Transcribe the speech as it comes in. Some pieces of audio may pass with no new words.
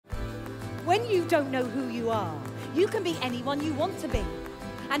When you don't know who you are, you can be anyone you want to be.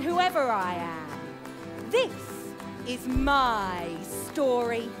 And whoever I am, this is my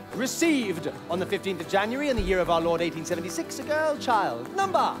story. Received on the 15th of January in the year of our Lord 1876, a girl child,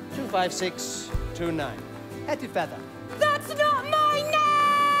 number 25629. Hetty Feather. That's not my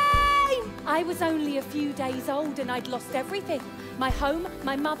name! I was only a few days old and I'd lost everything. My home,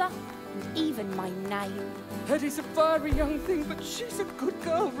 my mother, and even my name. Hetty's a fiery young thing, but she's a good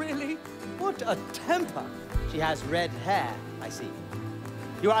girl, really. What a temper. She has red hair, I see.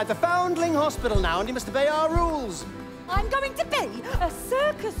 You are at the Foundling Hospital now, and you must obey our rules. I'm going to be a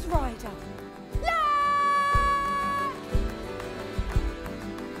circus rider.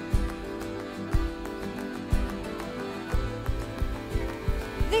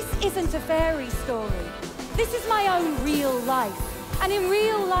 This isn't a fairy story. This is my own real life. And in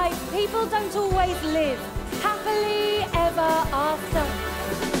real life, people don't always live happily ever after.